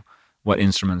know what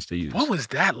instruments they use. What was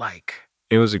that like?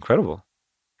 It was incredible.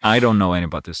 I don't know anything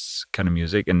about this kind of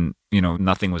music, and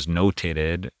nothing was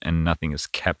notated and nothing is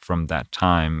kept from that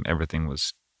time. Everything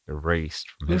was erased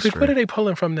from history. What are they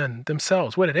pulling from then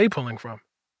themselves? What are they pulling from?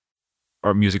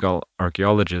 Our musical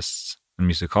archaeologists and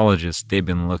musicologists, they've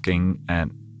been looking at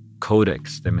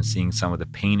codex. They've been seeing some of the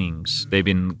paintings. They've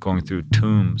been going through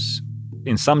tombs.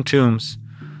 In some tombs,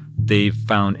 they've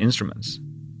found instruments.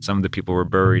 Some of the people were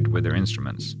buried with their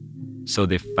instruments. So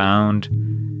they found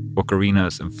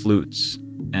ocarinas and flutes,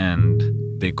 and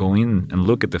they go in and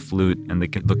look at the flute, and they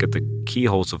can look at the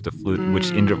keyholes of the flute,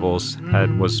 which intervals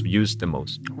was used the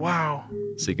most. Wow.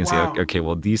 So you can see, okay,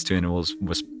 well, these two intervals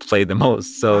was played the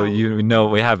most. So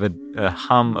we have a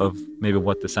hum of maybe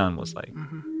what the sound was like.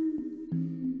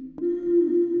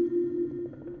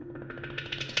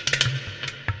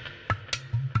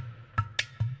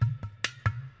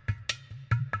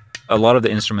 A lot of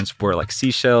the instruments were like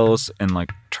seashells and like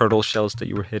turtle shells that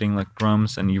you were hitting like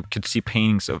drums, and you could see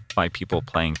paintings by people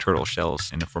playing turtle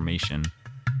shells in a formation.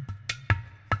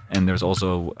 And there's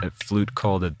also a flute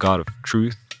called the God of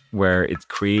Truth, where it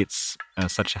creates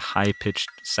such a high-pitched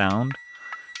sound.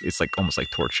 It's like almost like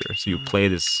torture. So you play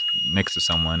this next to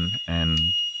someone and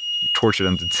you torture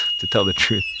them to tell the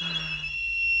truth.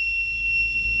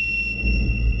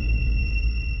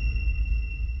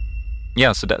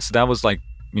 Yeah, so that was like,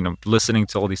 listening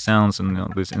to all these sounds and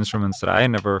these instruments that I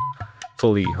had never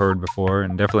fully heard before,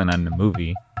 and definitely not in the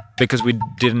movie, because we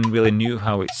didn't really knew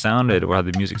how it sounded or how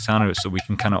the music sounded, so we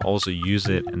can kind of also use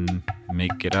it and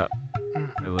make it up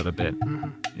a little bit,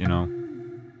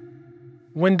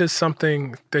 When does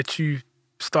something that you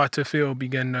start to feel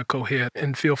begin to cohere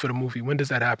and feel for the movie? When does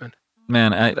that happen?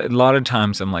 Man, a lot of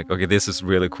times I'm like, okay, this is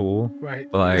really cool.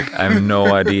 Right. But like, I have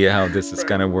no idea how this is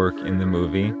going to work in the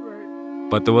movie.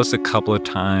 But there was a couple of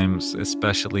times,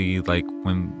 especially like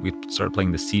when we started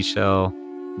playing the seashell,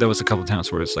 there was a couple of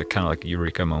times where it's like kind of like a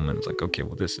eureka moment. It's like, okay,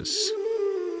 well, this is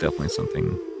definitely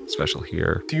something special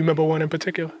here. Do you remember one in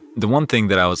particular? The one thing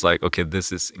that I was like, okay,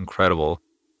 this is incredible,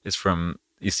 is from,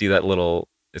 you see that little,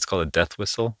 it's called a death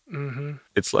whistle. Mm-hmm.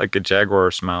 It's like a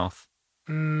jaguar's mouth.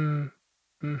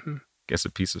 Mm-hmm. Gets a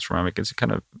piece of ceramic. It's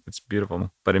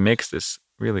beautiful, but it makes this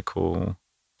really cool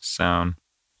sound,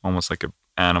 almost like an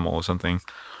animal or something.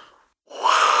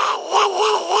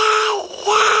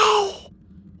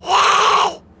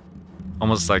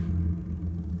 Almost like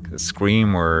a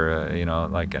scream, or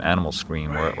like an animal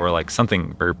scream, right. or like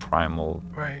something very primal.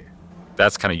 Right.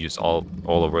 That's kind of used all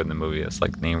over in the movie. It's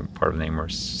like part of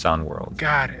Namor's sound world.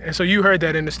 Got it. And so you heard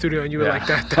that in the studio, and you were like,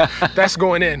 that's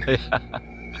going in. Yeah.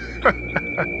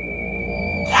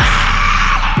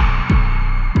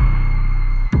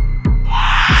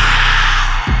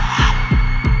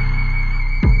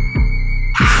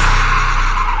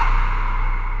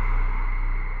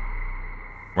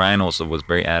 Ryan also was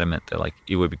very adamant that like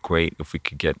it would be great if we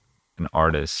could get an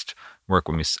artist work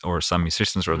with me, or some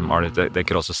musicians or some artists that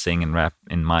could also sing and rap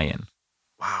in Mayan.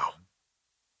 Wow.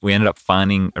 We ended up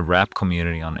finding a rap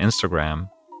community on Instagram,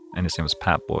 and his name was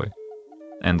Pat Boy,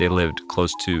 and they lived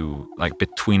close to, like,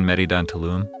 between Merida and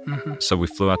Tulum. Mm-hmm. So we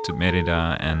flew out to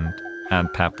Merida and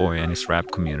had Pat Boy and his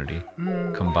rap community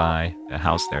come by a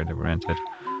house there that we rented,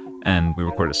 And we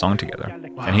recorded a song together.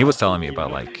 And he was telling me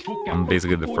about, like, I'm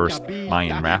basically the first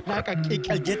Mayan rapper.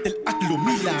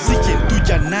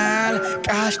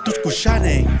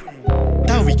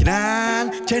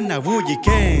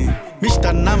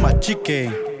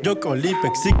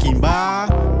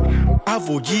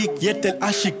 Avujik yetel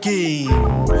ashikin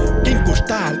Kin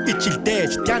kustal ichil tech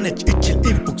Tianech ichil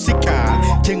impuxika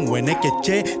Chengwene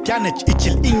keche Tianech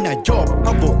ichil inna job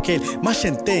Avokel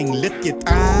Mashenteng letjet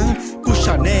ang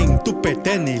Kushaneng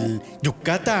tupetenil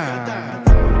Yucatan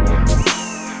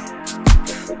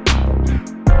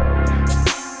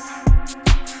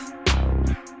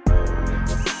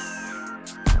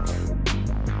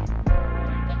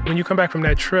When you come back from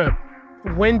that trip,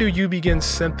 when do you begin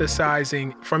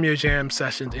synthesizing from your jam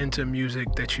sessions into music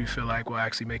that you feel like will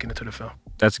actually make it into the film?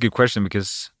 That's a good question,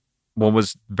 because what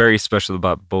was very special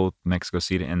about both Mexico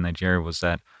City and Nigeria was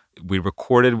that we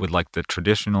recorded with like the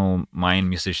traditional Mayan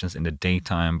musicians in the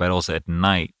daytime, but also at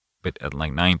night, but at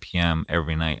like 9 p.m.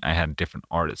 every night, I had different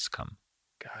artists come.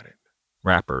 Got it.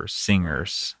 Rappers,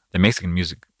 singers. The Mexican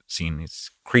music scene is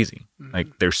crazy. Mm-hmm.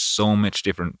 Like there's so much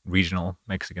different regional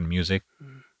Mexican music.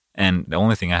 Mm-hmm. And the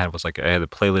only thing I had was like, I had a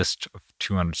playlist of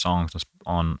 200 songs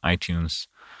on iTunes.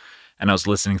 And I was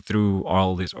listening through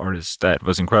all these artists. That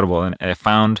was incredible. And I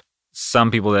found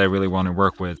some people that I really want to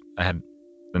work with. I had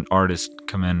an artist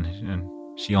come in and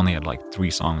she only had like 3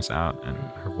 songs out and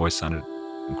her voice sounded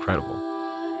incredible.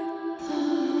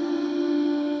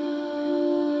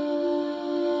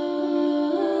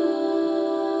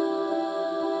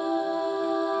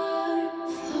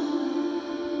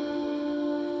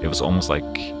 It was almost like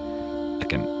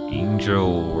an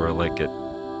angel or like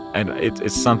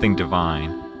it's something divine.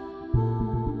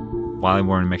 While we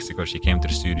were in Mexico, she came to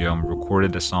the studio and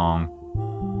recorded a song.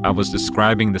 I was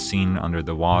describing the scene under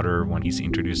the water when he's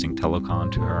introducing Telecon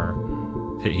to her.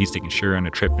 He's taking Shuri on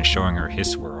a trip and showing her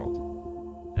his world.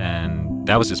 And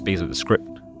that was the space of the script.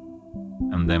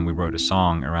 And then we wrote a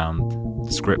song around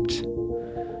the script.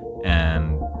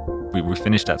 And we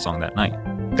finished that song that night.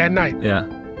 That night? Yeah.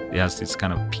 It has this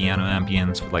kind of piano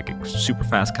ambience with like a super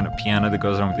fast kind of piano that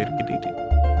goes around with it.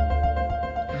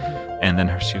 And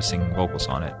then she was singing vocals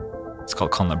on it. It's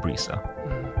called Con la Brisa.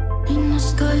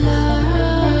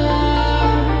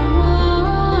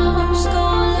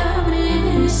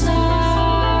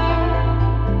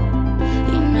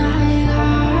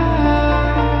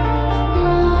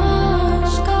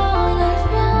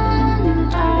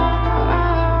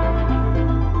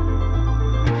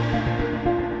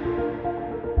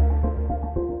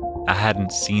 I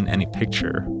hadn't seen any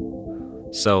picture.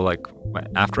 So like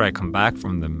after I come back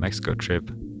from the Mexico trip,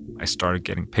 I started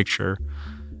getting picture.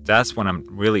 That's when I'm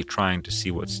really trying to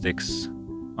see what sticks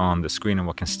on the screen and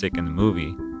what can stick in the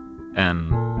movie.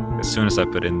 And as soon as I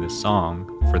put in this song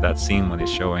for that scene when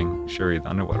he's showing Shuri the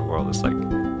underwater world, it's like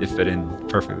it fit in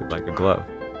perfectly like a glove.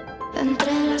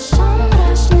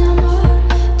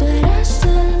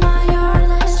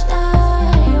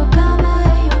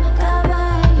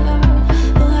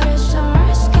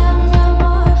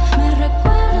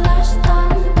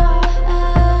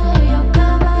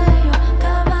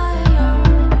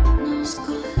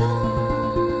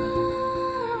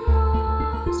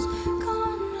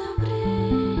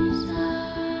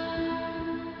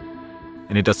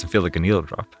 And it doesn't feel like a needle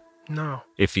drop. No.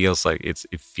 It feels like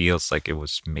it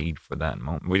was made for that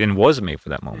moment. It was made for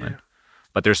that moment. Yeah.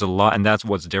 But there's a lot, and that's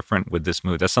what's different with this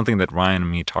movie. That's something that Ryan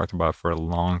and me talked about for a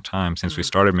long time since we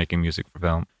started making music for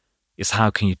film, is how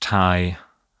can you tie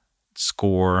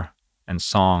score and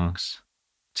songs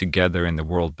together in the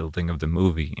world building of the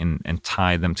movie and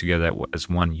tie them together as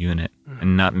one unit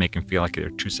and not make them feel like they're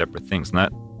 2 separate things.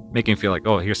 Not making feel like,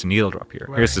 oh, here's a needle drop here.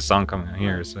 Right. Here's the song coming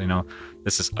here. So,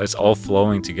 it's all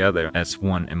flowing together as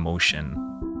one emotion.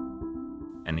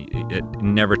 And it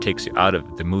never takes you out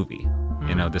of the movie.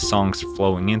 The songs are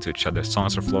flowing into each other.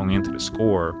 Songs are flowing into the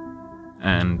score.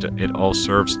 And it all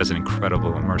serves as an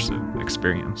incredible immersive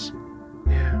experience.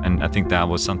 Yeah. And I think that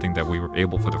was something that we were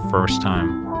able for the first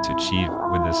time to achieve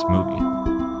with this movie.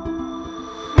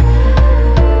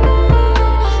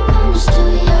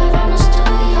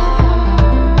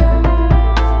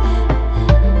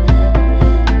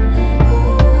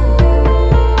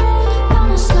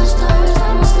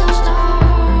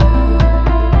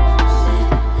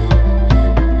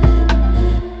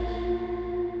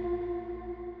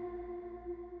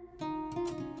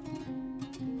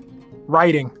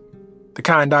 Writing, the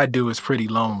kind I do, is pretty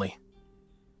lonely.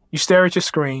 You stare at your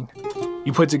screen,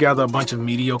 you put together a bunch of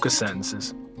mediocre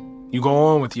sentences, you go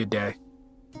on with your day,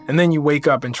 and then you wake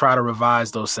up and try to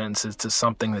revise those sentences to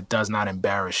something that does not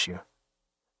embarrass you.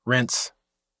 Rinse,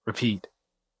 repeat.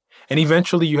 And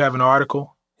eventually you have an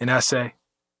article, an essay,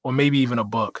 or maybe even a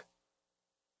book.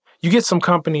 You get some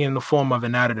company in the form of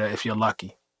an editor if you're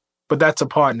lucky, but that's a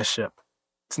partnership.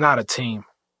 It's not a team.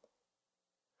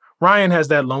 Ryan has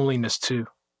that loneliness too,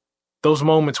 those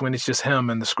moments when it's just him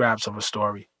and the scraps of a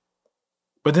story.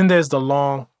 But then there's the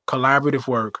long, collaborative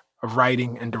work of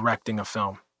writing and directing a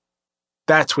film.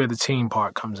 That's where the team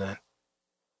part comes in.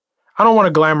 I don't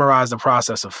want to glamorize the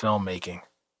process of filmmaking.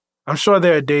 I'm sure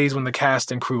there are days when the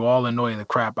cast and crew all annoy the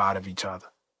crap out of each other.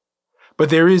 But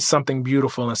there is something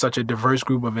beautiful in such a diverse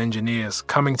group of engineers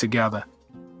coming together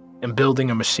and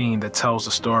building a machine that tells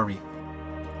a story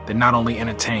that not only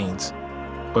entertains,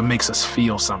 but makes us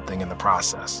feel something in the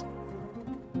process.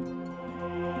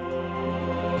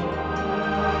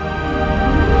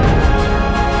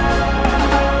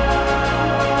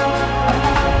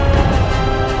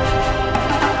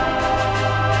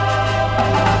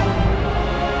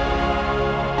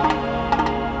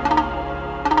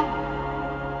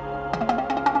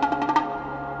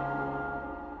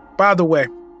 By the way,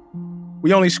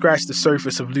 we only scratched the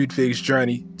surface of Ludwig's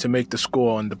journey to make the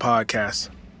score on the podcast.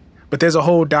 But there's a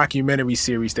whole documentary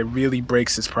series that really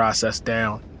breaks this process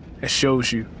down and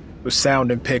shows you, with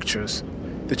sound and pictures,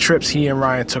 the trips he and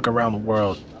Ryan took around the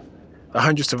world, the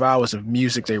hundreds of hours of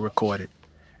music they recorded,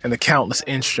 and the countless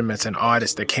instruments and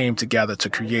artists that came together to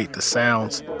create the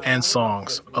sounds and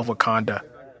songs of Wakanda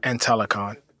and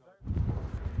Telecon.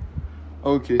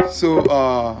 Okay,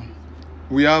 so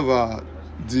we have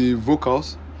the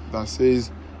vocals that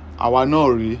says, "Àwa náà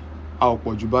rèé, a ò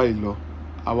pọ̀ jù báyìí lọ.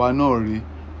 Àwa náà rèé,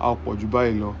 a ò pọ̀ jù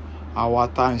báyìí lọ. Àwa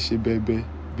tá à ń ṣe bẹ́ẹ̀bẹ́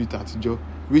bí tàtijọ́,"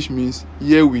 which means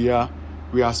here we are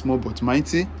small but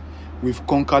mighty. We've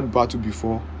conquered battle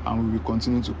before and we will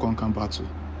continue to conquer battle.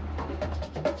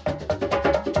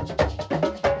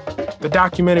 The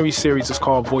documentary series is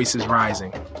called Voices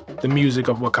Rising, the music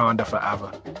of Wakanda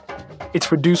Forever. It's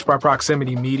produced by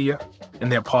Proximity Media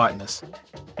and their partners,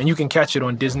 and you can catch it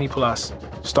on Disney Plus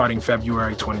starting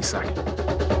February 22nd.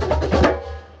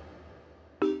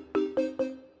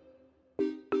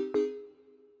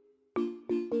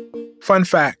 Fun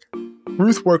fact,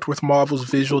 Ruth worked with Marvel's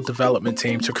visual development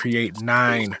team to create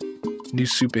 9 new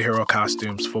superhero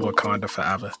costumes for Wakanda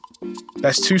Forever.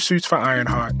 That's 2 suits for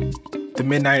Ironheart, the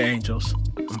Midnight Angels,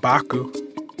 M'Baku,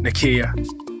 Nakia,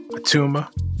 Atuma,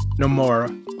 Namora,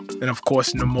 and of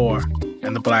course Namor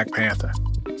and the Black Panther.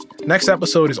 Next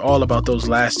episode is all about those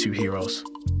last 2 heroes.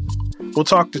 We'll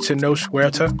talk to Tenoch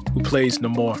Huerta, who plays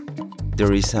Namor.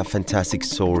 There is a fantastic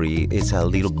story. It's a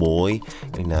little boy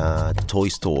in a toy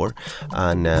store,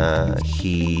 and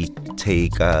he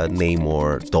take a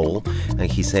Namor doll,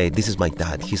 and he said, "This is my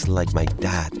dad. He's like my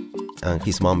dad." And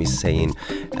his mom is saying,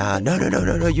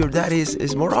 no, your dad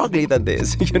is more ugly than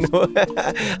this, you know?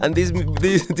 And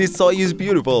this toy is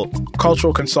beautiful.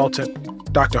 Cultural consultant,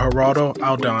 Dr. Gerardo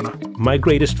Aldana. My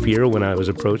greatest fear when I was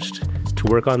approached to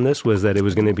work on this was that it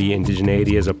was going to be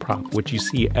indigeneity as a prop, which you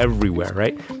see everywhere,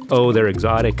 right? Oh, they're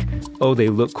exotic. Oh, they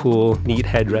look cool, neat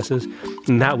headdresses.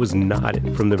 And that was not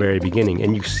it from the very beginning.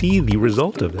 And you see the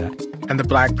result of that. And the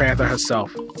Black Panther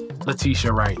herself,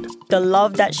 Letitia Wright. The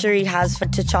love that Shuri has for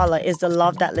T'Challa is the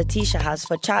love that Letitia has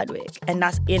for Chadwick, and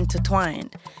that's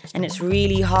intertwined. And it's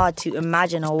really hard to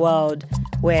imagine a world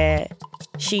where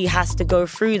she has to go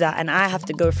through that and I have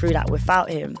to go through that without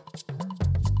him.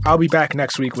 I'll be back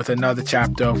next week with another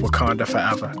chapter of Wakanda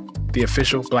Forever, the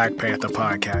official Black Panther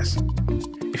podcast.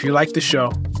 If you like the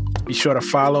show, be sure to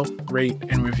follow, rate,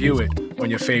 and review it on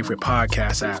your favorite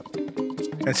podcast app.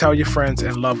 And tell your friends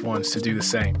and loved ones to do the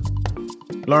same.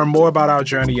 Learn more about our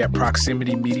journey at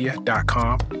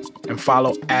proximitymedia.com and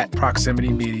follow at Proximity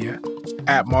Media,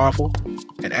 at Marvel,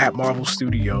 and at Marvel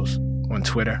Studios on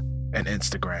Twitter and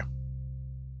Instagram.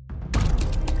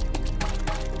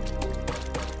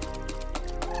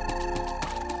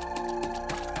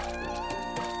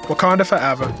 Wakanda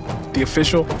Forever, the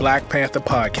official Black Panther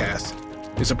podcast,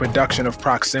 is a production of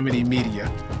Proximity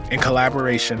Media in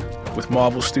collaboration with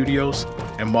Marvel Studios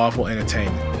and Marvel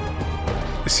Entertainment.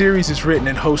 The series is written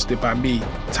and hosted by me,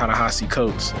 Ta-Nehisi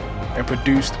Coates, and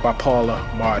produced by Paula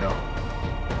Mardo.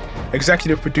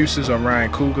 Executive producers are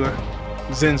Ryan Coogler,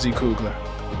 Zinzi Coogler,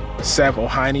 Sev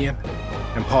Ohanian,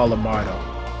 and Paula Mardo.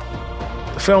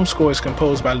 The film score is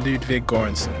composed by Ludwig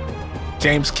Göransson.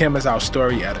 James Kim is our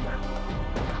story editor.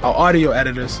 Our audio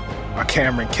editors are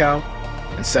Cameron Kell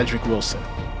and Cedric Wilson.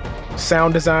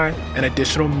 Sound design and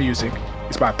additional music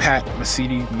is by Pat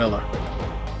Mesiti-Miller.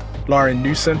 Lauren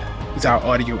Newson is our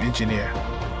audio engineer.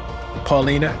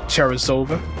 Paulina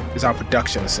Cherizova is our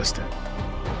production assistant.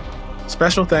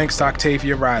 Special thanks to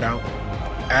Octavia Rideout,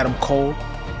 Adam Cole,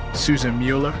 Susan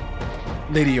Mueller,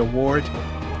 Lydia Ward,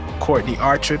 Courtney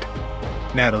Archard,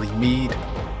 Natalie Mead,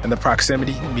 and the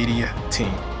Proximity Media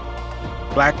team.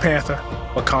 Black Panther: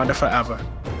 Wakanda Forever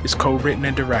is co-written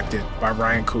and directed by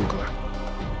Ryan Coogler.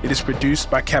 It is produced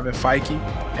by Kevin Feige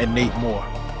and Nate Moore,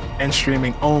 and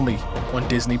streaming only on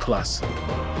Disney+.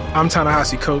 I'm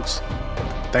Ta-Nehisi Coates.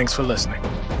 Thanks for listening.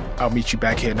 I'll meet you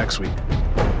back here next week.